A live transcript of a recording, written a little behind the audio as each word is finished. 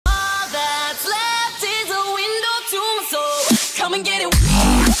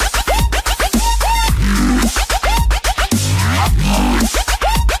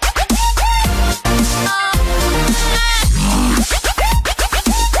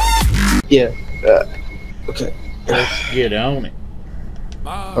Yeah. Okay. Let's get on it.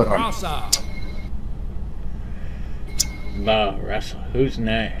 Rasa. Brawlhalla. Who's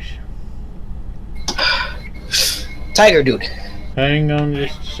Nash? Tiger dude. Hang on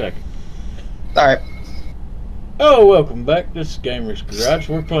just a second. Alright. Oh, welcome back. This is Gamer's Garage.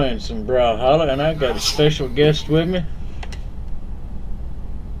 We're playing some Brawlhalla, and I got a special guest with me.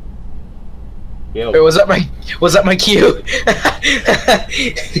 Yo. Was that my cue?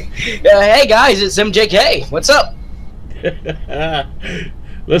 Hey guys, it's MJK. What's up?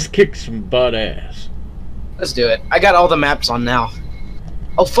 Let's kick some butt ass. Let's do it. I got all the maps on now.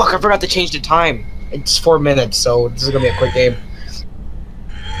 Oh fuck, I forgot to change the time. It's 4 minutes, so this is gonna be a quick game.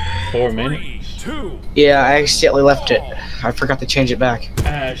 4 minutes? 3, 2. Yeah, I accidentally left it. I forgot to change it back.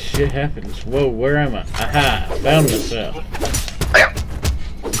 Ah, shit happens. Whoa, where am I? Aha, found myself.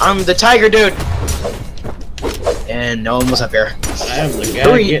 I'm the tiger dude. And no one was up here. I am the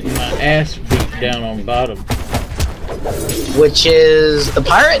guy getting my ass beat down on bottom. Which is the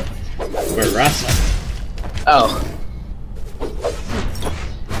pirate? Rasa. Oh.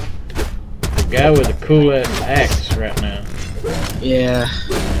 The guy with a cool ass axe right now. Yeah.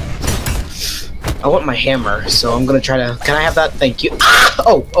 I want my hammer, so I'm gonna try to. Can I have that? Thank you. Ah!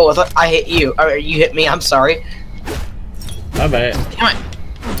 Oh, I thought I hit you. Or you hit me. I'm sorry. My bad. Damn it.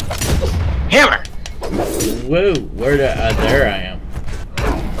 Hammer. Whoa, where did there I am.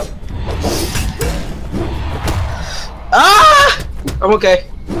 Ah! I'm okay.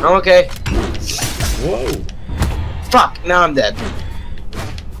 I'm okay. Whoa. Fuck, now I'm dead.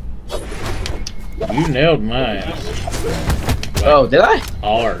 You nailed my ass. Like, Oh, did I?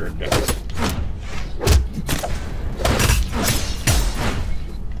 hard.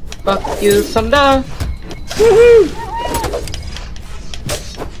 Fuck you, thunder. Woohoo!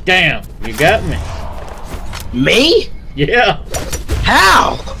 Damn, you got me. Me? Yeah.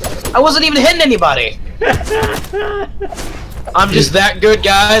 How? I wasn't even hitting anybody. I'm just that good,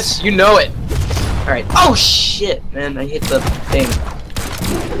 guys. You know it. Alright. Oh, shit, man. I hit the thing.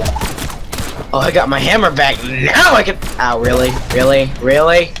 Oh, I got my hammer back. Now I can... Ow, really? Really?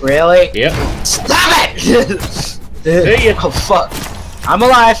 Really? Really? Yep. Stop it! See ya. Oh, fuck. I'm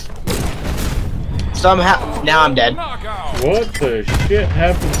alive. Somehow... Now I'm dead. Knockout. What the shit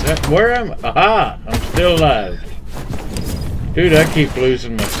happened? Where am I? Aha! I'm still alive. Dude, I keep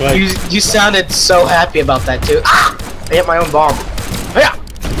losing my place. You sounded so happy about that, too. Ah! I hit my own bomb. Yeah.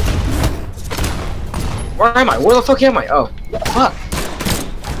 Where am I? Where the fuck am I? Oh, fuck.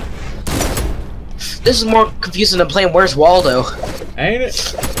 This is more confusing than playing Where's Waldo. Ain't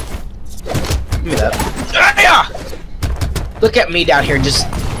it? Give me that. Yeah. Look at me down here,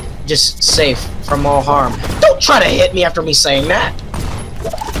 just safe from all harm. Don't try to hit me after me saying that.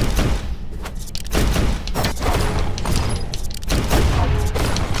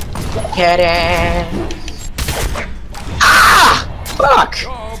 Get it. Ah! Fuck!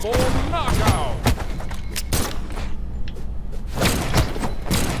 Double knockout.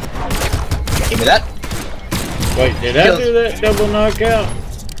 Give me that. Wait, did I do that double knockout?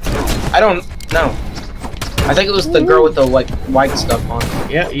 I don't know. I think it was the girl with the like white stuff on.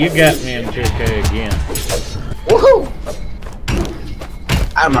 Yeah, you got me, MJK again. Woohoo!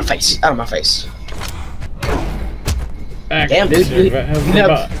 Out of my face! Out of my face! Damn, dude,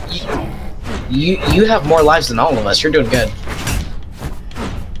 you have more lives than all of us. You're doing good.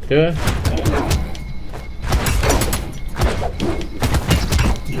 Do I?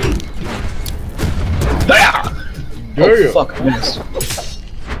 Oh fuck! I missed.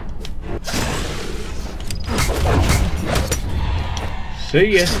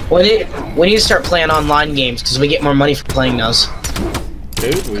 See ya. We need to start playing online games because we get more money for playing those.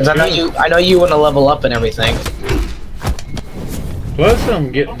 Dude, Because I know you want to level up and everything. Plus,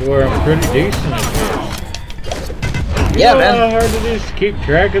 I'm getting to where I'm pretty decent at this. Yeah, know man. how hard it is to keep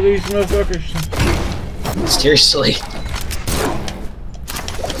track of these motherfuckers? Seriously.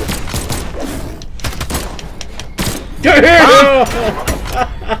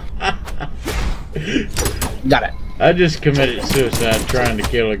 Got it. I just committed suicide trying to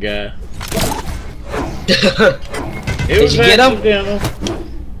kill a guy. Did you get him?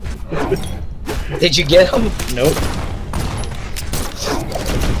 Did you get him? Nope.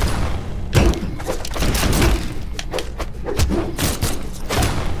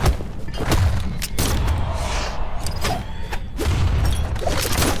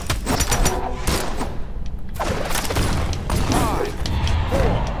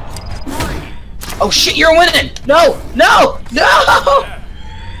 Oh shit, you're winning! No! No! No!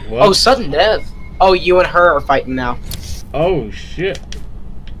 What? Oh, sudden death. Oh, you and her are fighting now. Oh shit.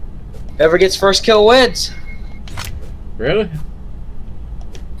 Whoever gets first kill wins. Really?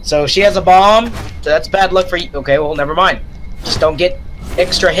 So she has a bomb. So that's bad luck for you. Okay, well, never mind. Just don't get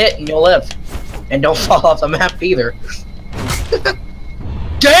extra hit and you'll live. And don't fall off the map either.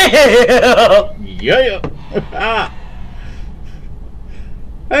 Damn! Yeah.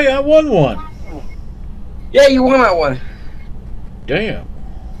 Hey, I won one. Yeah, you won that one. Damn.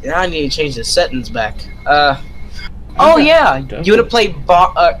 Now I need to change the settings back. Oh yeah, you wanna play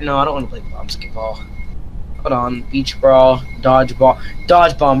no, I don't wanna play basketball. Hold on, beach brawl, dodge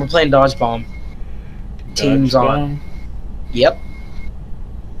bomb. We're playing dodge bomb. Teams on. Yep.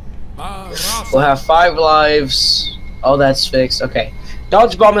 We'll have 5 lives. Oh, that's fixed. Okay.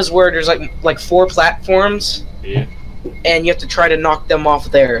 Dodge bomb is where there's like 4 platforms. Yeah. And you have to try to knock them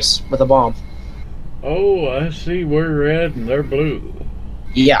off theirs with a bomb. Oh, I see. We're red and they're blue.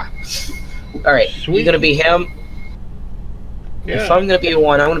 Yeah. All right. You gonna be him? Yeah. If I'm gonna be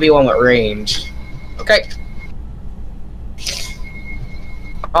one, I'm gonna be one with range. Okay.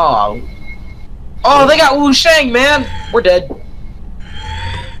 Oh. Oh, they got Wu Shang, man. We're dead.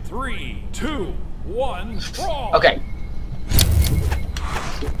 3, 2, 1, brawl. Okay.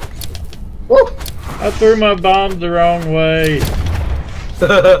 Woo. I threw my bomb the wrong way.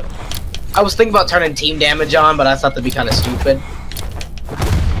 I was thinking about turning team damage on, but I thought that'd be kind of stupid.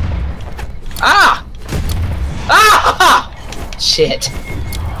 Ah! Ah! Shit.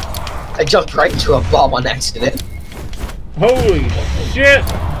 I jumped right into a bomb on accident. Holy shit!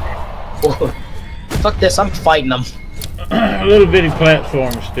 Fuck this, I'm fighting them. Little bitty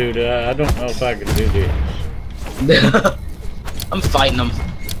platforms, dude. I don't know if I can do this. I'm fighting them.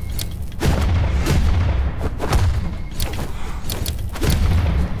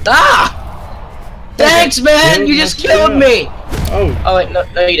 Ah! Thanks, man! You just killed me! Oh. Oh, wait, no,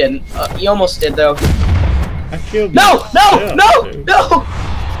 you didn't. You almost did, though. I killed No! you. No! Yeah, No! dude. No!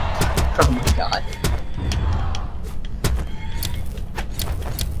 Oh my god.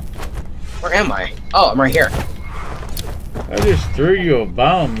 Where am I? Oh, I'm right here. I just threw you a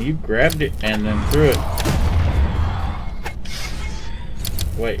bomb. You grabbed it and then threw it.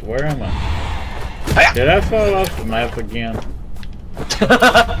 Wait, where am I? Did I fall off the map again?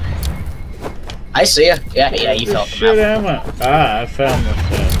 I see ya. Yeah, you fell off the Shit, map. am I? Ah, I found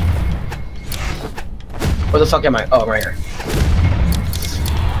myself. Where the fuck am I? Oh, I'm right here.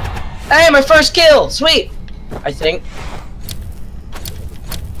 Hey, my first kill! Sweet! I think.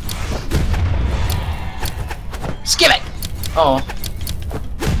 Skip it! Oh.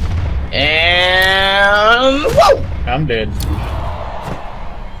 And... Whoa! I'm dead.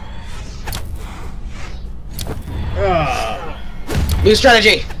 Ah. New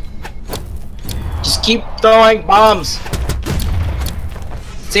strategy. Just keep throwing bombs.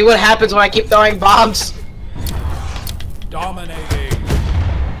 See what happens when I keep throwing bombs. Dominating.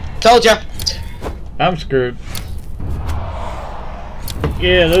 Told ya. I'm screwed.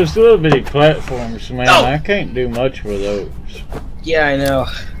 Yeah, those little bitty platforms, man, Oh. I can't do much with those. Yeah, I know.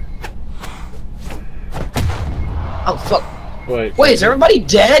 Oh, fuck. Wait, is everybody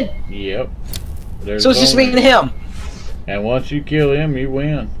dead? Yep. There's So it's just me and him. And once you kill him, you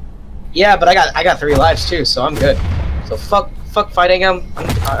win. Yeah, but I got 3 lives too, so I'm good. So fuck fighting him,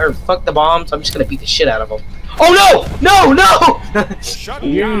 or fuck the bombs. I'm just gonna beat the shit out of him. Oh no! No! Shut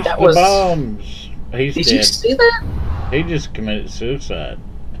Use down. That the was- bombs. He's Did dead. you see that? He just committed suicide.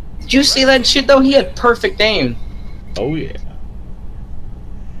 Did you see that shit though? He had perfect aim. Oh yeah.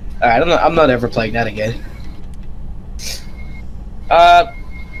 Alright, I'm not ever playing that again.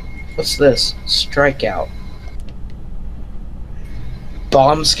 What's this? Strikeout.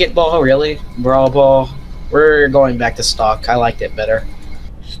 Bomb skitball, really? Brawl ball. We're going back to stock. I liked it better.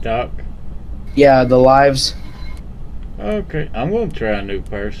 Stock. Yeah, the lives. Okay, I'm gonna try a new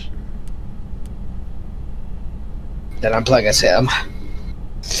person. Then I'm playing as him.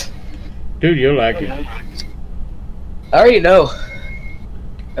 Dude, you'll like it. I already know.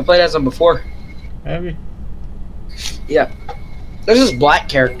 I played as him before. Have you? Yeah. There's this black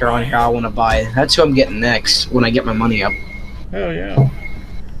character on here I want to buy. That's who I'm getting next when I get my money up. Hell yeah.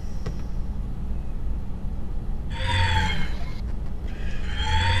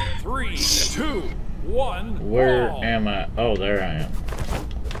 Three, two, one. Where brawl. am I? Oh, there I am.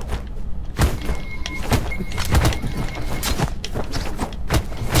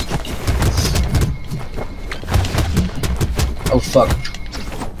 Oh fuck.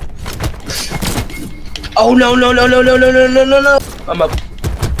 Oh no. I'm up.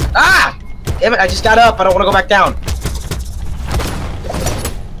 Ah! Damn it, I just got up. I don't want to go back down.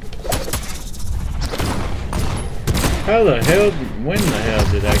 How the hell, when the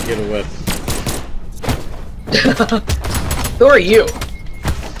hell did I get a weapon? Who are you?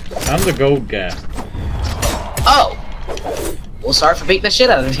 I'm the gold guy. Oh. Well, sorry for beating the shit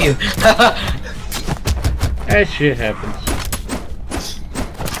out of you. That shit happens.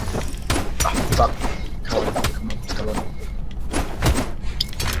 Oh, fuck. Come on.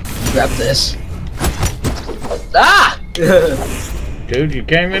 Grab this. Ah! Dude, you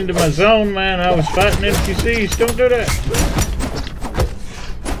came into my zone, man. I was fighting NPCs. Don't do that.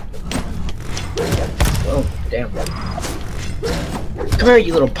 Oh, damn. Come here,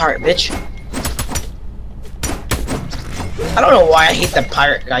 you little pirate bitch. I don't know why I hate the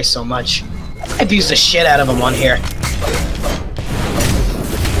pirate guy so much. I abuse the shit out of him on here.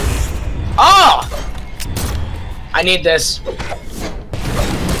 Oh! I need this.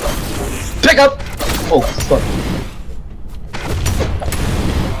 Pick up! Oh, fuck.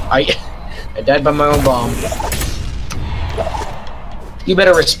 I died by my own bomb. You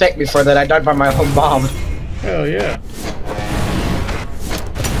better respect me for that. I died by my own bomb. Hell yeah.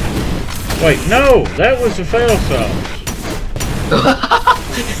 Wait, no! That was a fail sauce.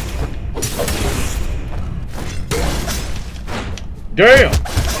 Damn!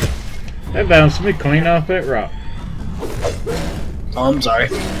 That bounced me clean off that rock. Oh, I'm sorry.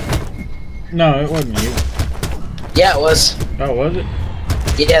 No, it wasn't you. Yeah, it was. Oh, was it?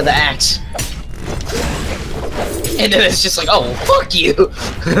 Yeah, the axe. And then it's just like, oh, fuck you!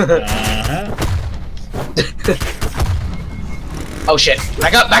 Uh-huh. Oh shit.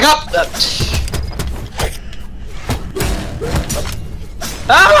 Back up!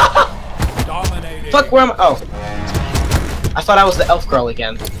 Ah! Dominating. Fuck, where am I? Oh. I thought I was the elf girl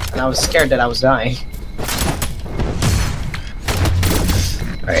again. And I was scared that I was dying.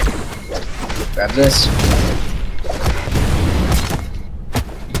 Alright. Grab this.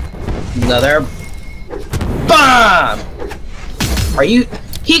 Another bomb! Are you...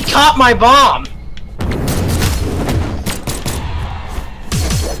 He caught my bomb!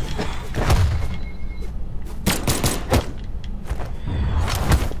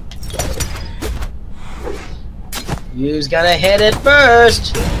 Who's gonna hit it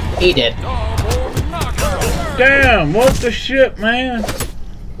first? He did. Damn, what the shit, man?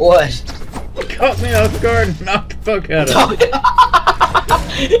 What? Caught me off guard and knocked the fuck out of me.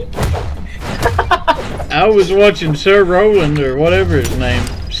 I was watching Sir Roland, or whatever his name,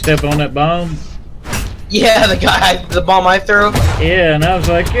 step on that bomb. Yeah, the guy, the bomb I threw. Yeah, and I was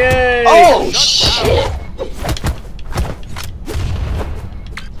like, yay! Oh, shit!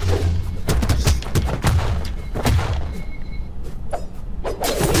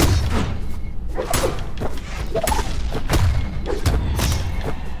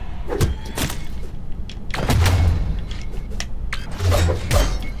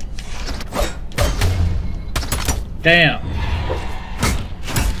 Damn.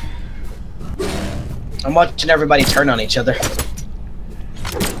 I'm watching everybody turn on each other.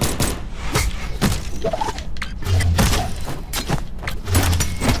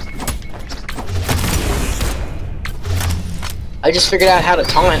 I just figured out how to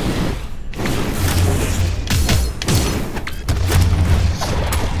taunt.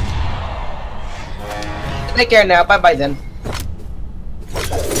 Take care now. Bye-bye then.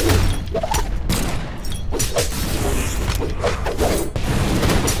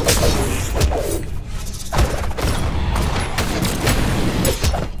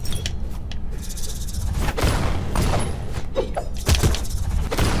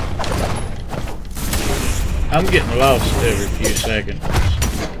 I'm getting lost every few seconds.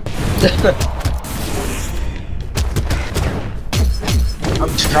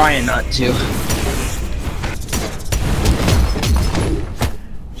 I'm trying not to.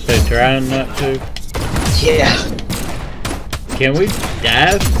 Say trying not to. Yeah. Can we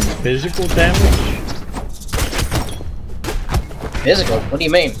die from physical damage? Physical? What do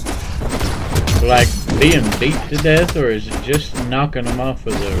you mean? Like being beat to death, or is it just knocking them off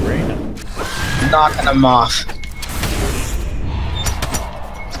of the arena? Knocking them off.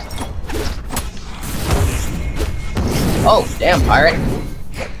 Oh, damn, pirate.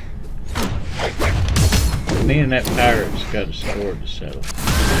 Me and that pirate's got a score to settle.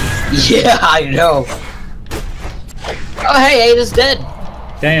 Yeah, I know. Oh, hey, Ada's dead.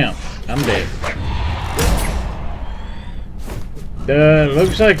 Damn, I'm dead.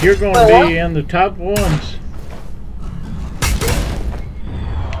 Looks like you're going to be in the top ones.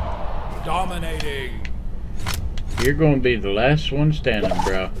 Dominating. You're going to be the last one standing,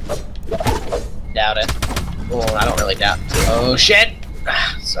 bro. Doubt it. Well, I don't really doubt. Oh, shit.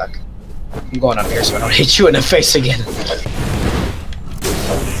 Ah, suck. I'm going up here so I don't hit you in the face again.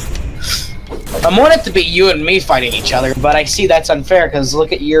 I want it to be you and me fighting each other, but I see that's unfair because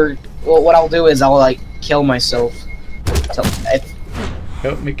look at your... Well, what I'll do is I'll, like, kill myself. So,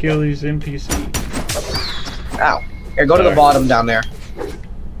 Help me kill these NPCs. Ow. Here, go to the bottom down there.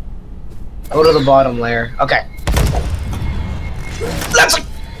 Go to the bottom layer. Okay. That's like...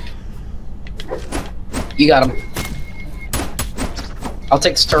 You got him. I'll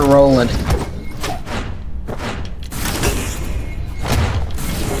take Stir Roland.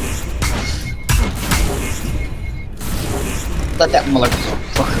 Let that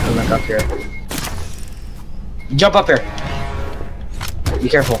motherfucker look up here. Jump up here. Be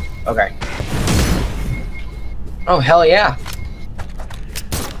careful. Okay. Oh, hell yeah.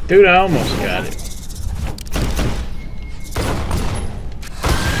 Dude, I almost got it.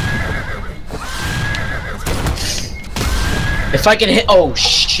 If I can hit... Oh,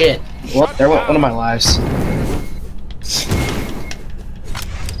 shit. Well, there went one of my lives.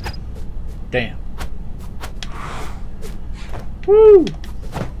 Damn. Woo!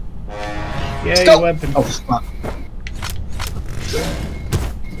 Yay, weapon. Oh, fuck.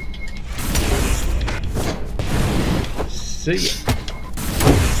 See ya.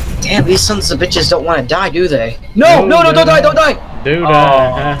 Damn, these sons of bitches don't want to die, do they? No, no, don't die, don't die! Dude,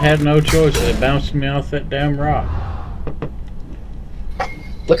 I had no choice. They bounced me off that damn rock.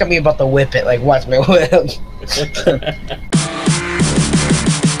 Look at me about to whip it, like, watch me whip.